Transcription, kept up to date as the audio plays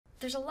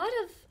There's a lot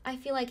of, I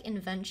feel like,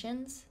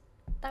 inventions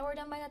that were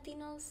done by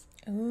Latinos.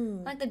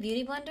 Ooh. Like the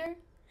beauty blender.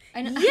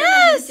 I know,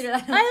 Yes!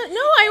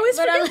 I always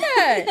forget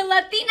that.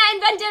 Latina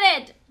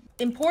invented it!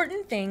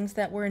 Important things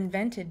that were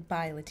invented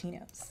by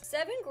Latinos.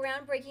 7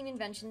 groundbreaking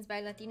inventions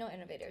by Latino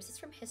innovators. It's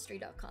from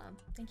history.com.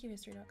 Thank you,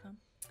 history.com.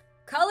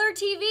 Color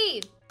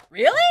TV.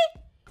 Really?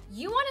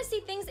 You want to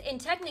see things in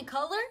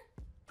Technicolor?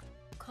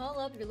 Call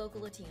up your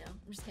local Latino.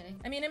 I'm just kidding.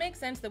 I mean, it makes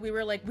sense that we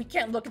were like, we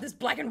can't look at this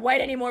black and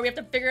white anymore. We have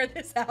to figure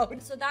this out.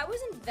 So that was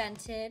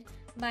invented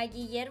by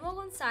Guillermo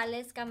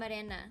González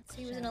Camarena. So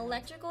he was an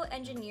electrical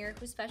engineer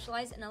who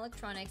specialized in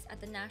electronics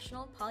at the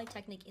National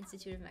Polytechnic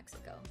Institute of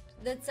Mexico.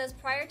 That says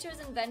prior to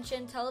his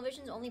invention,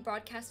 televisions only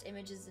broadcast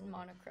images in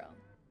monochrome.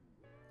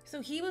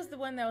 So he was the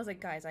one that was like,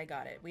 guys, I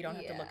got it. We don't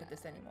have to look at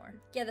this anymore.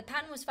 Yeah, the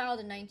patent was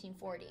filed in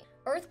 1940.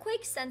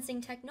 Earthquake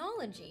sensing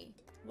technology.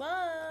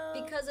 Whoa.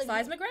 Because of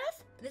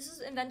seismograph? This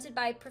was invented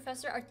by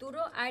Professor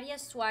Arturo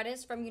Arias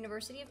Suarez from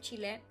University of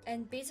Chile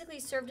and basically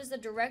served as the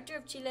director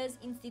of Chile's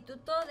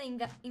Instituto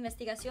de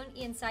Investigación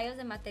y Ensayos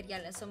de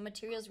Materiales, so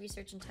materials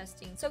research and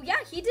testing. So yeah,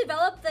 he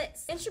developed the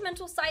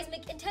instrumental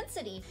seismic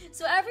intensity.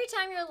 So every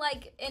time you're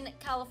like in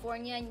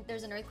California and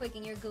there's an earthquake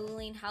and you're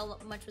Googling how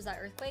much was that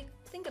earthquake,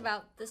 think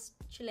about this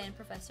Chilean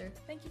professor.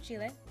 Thank you,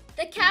 Chile.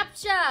 The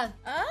CAPTCHA!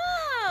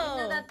 Oh!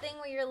 You know that thing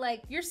where you're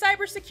like... Your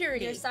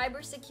cybersecurity. Your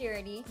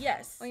cybersecurity.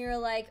 Yes. When you're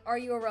like, are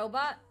you a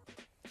robot?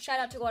 Shout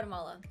out to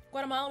Guatemala.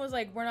 Guatemala was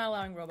like, we're not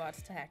allowing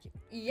robots to hack you.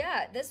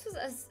 Yeah, this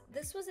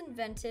was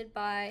invented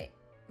by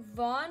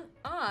Von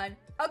Odd,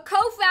 a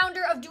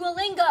co-founder of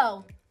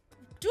Duolingo.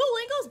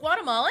 Duolingo's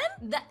Guatemalan?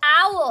 The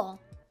owl.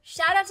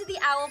 Shout out to the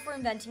owl for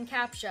inventing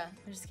CAPTCHA.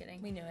 I'm just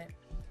kidding. We knew it.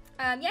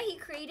 Yeah, he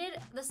created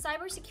the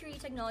cybersecurity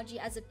technology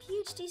as a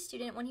PhD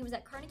student when he was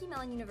at Carnegie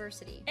Mellon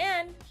University.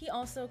 And he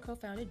also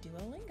co-founded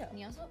Duolingo. And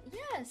he also,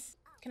 yes.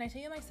 Can I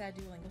tell you my sad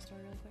Duolingo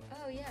story really quick?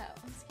 Oh yeah,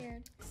 I'm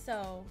scared.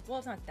 So, well,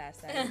 it's not that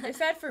sad. It's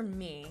sad for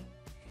me.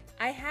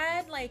 I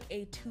had like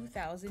a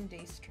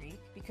 2,000-day streak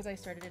because I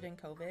started it in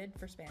COVID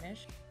for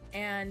Spanish.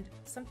 And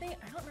something,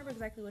 I don't remember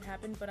exactly what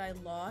happened, but I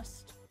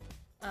lost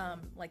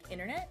like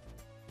internet.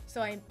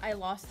 So I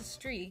lost the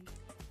streak.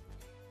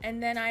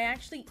 And then I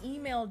actually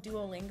emailed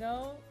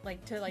Duolingo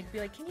like to like be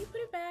like, can you put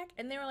it back?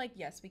 And they were like,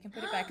 yes, we can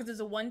put it back because it's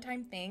a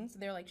one-time thing. So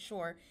they're like,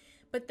 sure.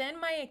 But then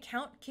my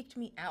account kicked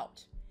me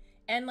out.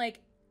 And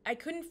like, I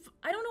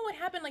don't know what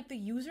happened, like the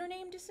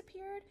username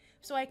disappeared.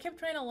 So I kept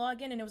trying to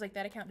log in and it was like,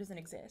 that account doesn't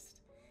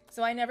exist.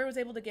 So I never was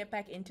able to get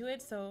back into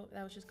it, so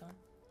that was just gone.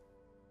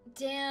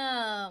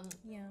 Damn.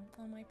 Yeah,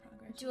 all my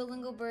progress.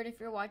 Duolingo bird, if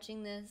you're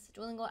watching this.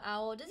 Duolingo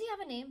owl. Does he have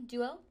a name?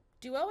 Duo?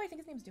 Duo? I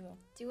think his name's Duo.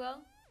 Duo?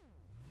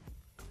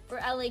 For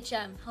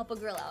LHM, help a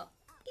girl out.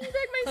 Give me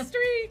back my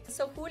streak!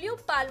 So Julio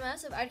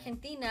Palmas of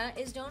Argentina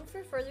is known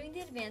for furthering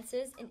the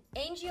advances in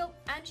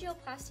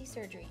angioplasty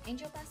surgery.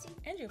 Angioplasty?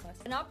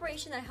 Angioplasty. An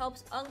operation that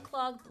helps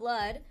unclog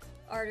blood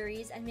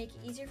arteries and make it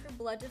easier for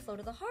blood to flow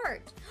to the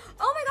heart.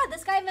 Oh my god,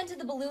 this guy invented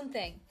the balloon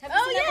thing. Have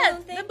you seen that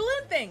balloon thing? The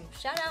balloon thing.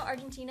 Shout out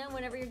Argentina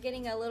whenever you're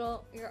getting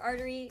your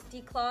artery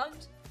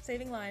declogged.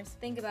 Saving lives.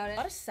 Think about it. A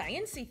lot of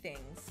sciencey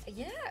things.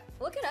 Yeah,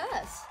 look at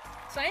us.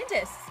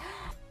 Scientists.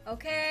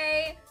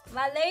 Okay,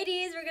 my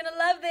ladies, we're gonna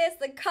love this.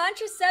 The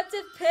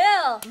contraceptive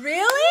pill.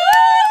 Really?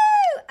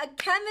 Woo! A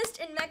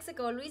chemist in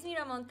Mexico, Luis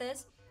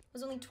Miramontes,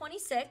 was only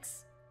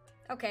 26.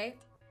 Okay,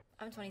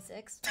 I'm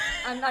 26.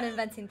 I'm not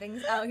inventing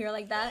things out here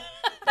like that.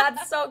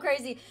 That's so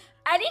crazy.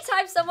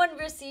 Anytime someone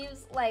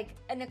receives like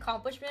an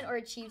accomplishment or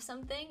achieves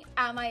something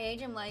at my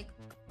age, I'm like,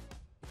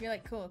 you're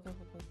like, cool.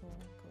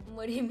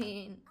 what do you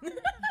mean?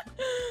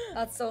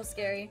 That's so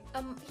scary.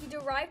 He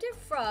derived it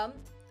from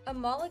a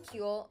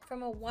molecule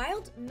from a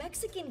wild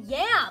Mexican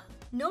yam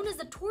known as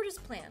the tortoise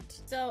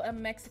plant. So a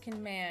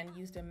Mexican man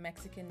used a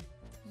Mexican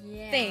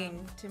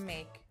thing to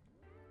make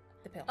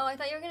the pill. Oh, I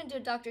thought you were gonna do a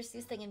Dr.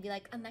 Seuss thing and be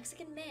like, a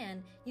Mexican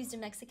man used a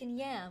Mexican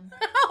yam.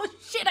 Oh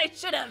shit, I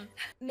should have.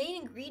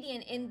 Main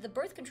ingredient in the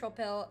birth control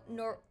pill,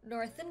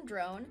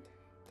 norethindrone,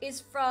 is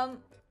from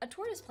a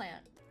tortoise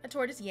plant. A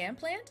tortoise yam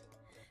plant?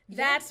 Yeah.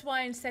 That's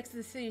why in Sex and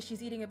the City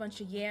she's eating a bunch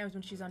of yams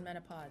when she's on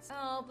menopause.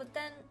 Oh, but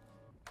then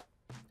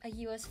a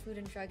U.S. Food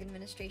and Drug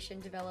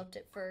Administration developed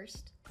it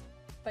first,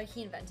 but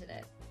he invented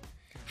it.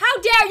 How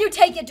dare you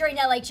take it during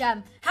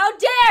LHM? How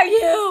dare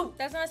you!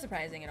 That's not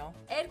surprising at all.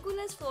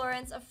 Hercules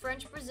Florence, a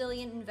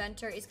French-Brazilian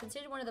inventor, is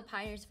considered one of the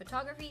pioneers of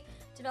photography,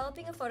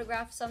 developing a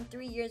photograph some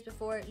 3 years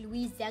before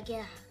Louis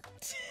Daguerre.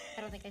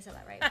 I don't think I said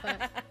that right,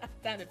 but...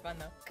 Sounded fun,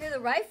 though. Okay, the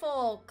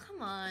rifle.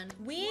 Come on.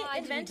 We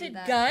invented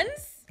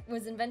guns? It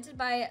was invented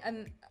by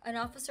an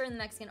officer in the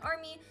Mexican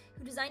army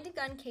who designed a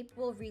gun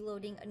capable of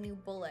reloading a new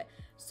bullet.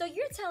 So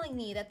you're telling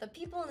me that the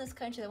people in this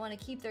country that want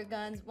to keep their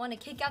guns want to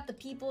kick out the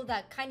people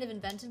that kind of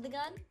invented the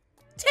gun?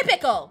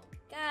 Typical!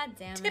 God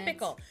damn it.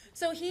 Typical.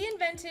 So he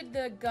invented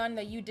the gun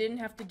that you didn't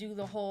have to do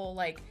the whole,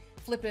 like,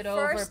 flip it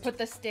over, put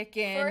the stick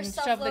in,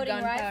 shove the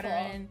gunpowder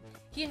in.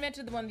 He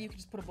invented the one that you could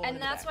just put a bullet in.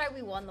 And that's why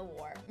we won the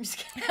war. I'm just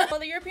kidding. Well,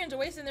 the Europeans are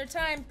wasting their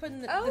time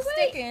putting the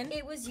stick in.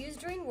 It was used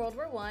during World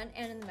War I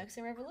and in the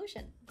Mexican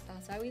Revolution.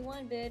 That's why we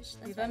won, bitch.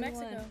 That's Viva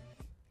Mexico.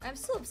 I'm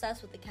still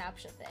obsessed with the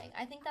captcha thing.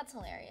 I think that's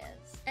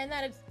hilarious. And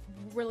that it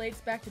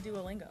relates back to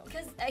Duolingo.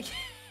 Because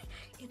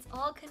it's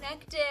all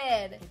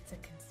connected. It's a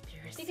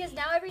conspiracy. Because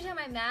now every time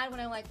I'm mad when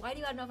I'm like, why do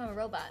you gotta know if I'm a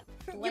robot?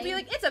 You'd be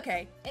like, it's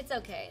okay. It's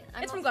okay.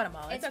 It's from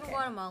Guatemala. It's okay. from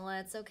Guatemala.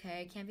 It's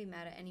okay. I can't be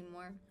mad at it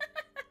anymore.